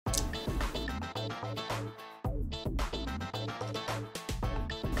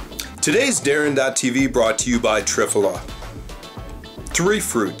Today's Darren.tv brought to you by Triphala. 3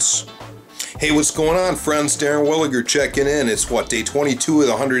 fruits. Hey, what's going on, friends? Darren Williger checking in. It's what, day 22 of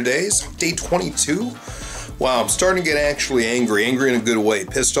the 100 days? Day 22? Wow, I'm starting to get actually angry in a good way,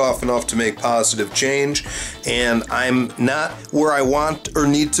 pissed off enough to make positive change, and I'm not where I want or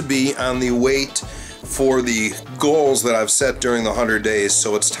need to be on the weight for the goals that I've set during the 100 days,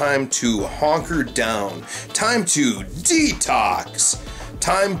 so it's time to hunker down, time to detox,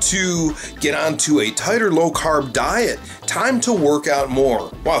 time to get onto a tighter low-carb diet, time to work out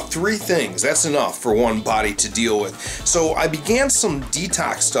more. Wow, 3 things, that's enough for one body to deal with. So I began some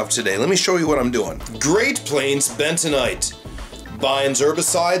detox stuff today. Let me show you what I'm doing. Great Plains Bentonite binds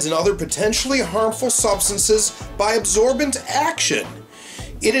herbicides and other potentially harmful substances by absorbent action.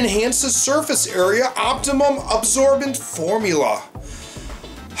 It enhances surface area optimum absorbent formula.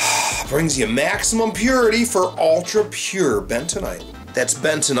 Brings you maximum purity for ultra pure bentonite. That's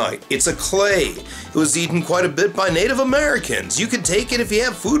bentonite. It's a clay. It was eaten quite a bit by Native Americans. You could take it if you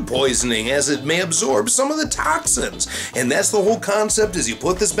have food poisoning, as it may absorb some of the toxins. And that's the whole concept, is you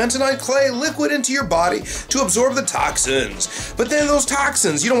put this bentonite clay liquid into your body to absorb the toxins. But then those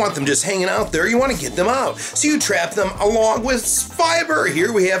toxins, you don't want them just hanging out there. You want to get them out. So you trap them along with fiber.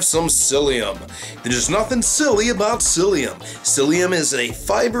 Here we have some psyllium. There's nothing silly about psyllium. Psyllium is a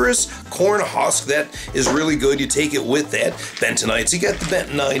fibrous corn husk that is really good. You take it with that bentonite. So you got the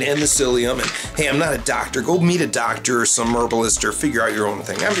bentonite and the psyllium. And hey, I'm not a doctor. Go meet a doctor or some herbalist or figure out your own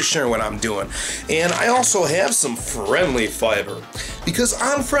thing. I'm just sharing what I'm doing. And I also have some friendly fiber, because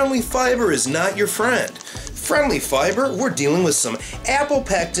unfriendly fiber is not your friend. Friendly fiber, we're dealing with some apple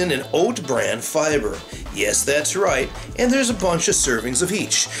pectin and oat bran fiber. Yes, that's right, and there's a bunch of servings of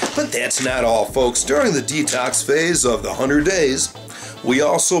each. But that's not all, folks. During the detox phase of the 100 days, we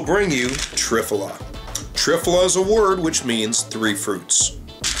also bring you Triphala. Triphala is a word which means 3 fruits.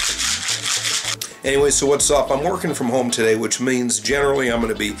 Anyway, so what's up? I'm working from home today, which means generally I'm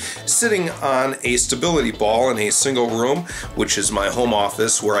going to be sitting on a stability ball in a single room, which is my home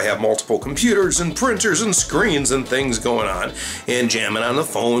office, where I have multiple computers and printers and screens and things going on, and jamming on the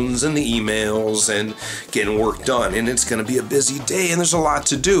phones and the emails and getting work done. And it's going to be a busy day, and there's a lot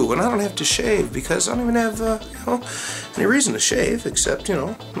to do, and I don't have to shave because I don't even have any reason to shave, except,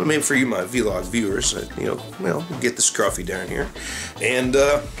 maybe for you, my vlog viewers, get the scruffy down here, and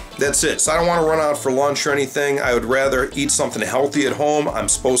that's it. So I don't want to run out for lunch or anything. I would rather eat something healthy at home. I'm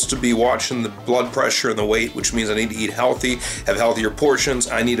supposed to be watching the blood pressure and the weight, which means I need to eat healthy, have healthier portions.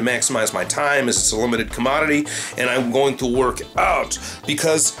 I need to maximize my time, as it's a limited commodity, and I'm going to work out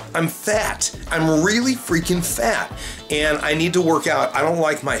because I'm fat. I'm really freaking fat, and I need to work out. I don't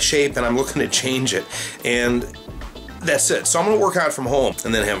like my shape, and I'm looking to change it, and that's it. So I'm going to work out from home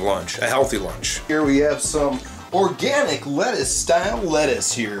and then have lunch, a healthy lunch. Here we have some organic lettuce style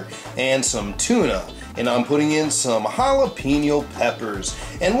lettuce here, and some tuna, and I'm putting in some jalapeno peppers,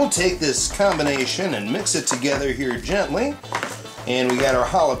 and we'll take this combination and mix it together here gently. And we got our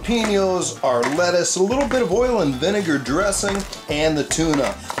jalapenos, our lettuce, a little bit of oil and vinegar dressing, and the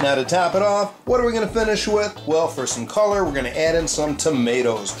tuna. Now to top it off, what are we going to finish with? Well, for some color, we're going to add in some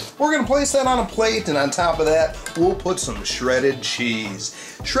tomatoes. We're going to place that on a plate, and on top of that, we'll put some shredded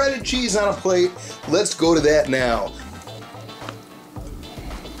cheese. Shredded cheese on a plate. Let's go to that now.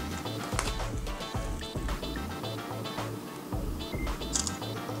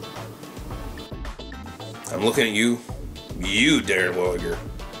 I'm looking at you, Darren Williger.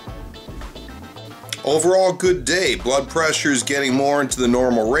 Overall, good day. Blood pressure is getting more into the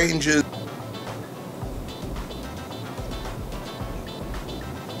normal ranges.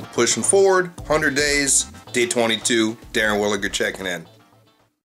 Pushing forward, 100 days, day 22, Darren Williger checking in.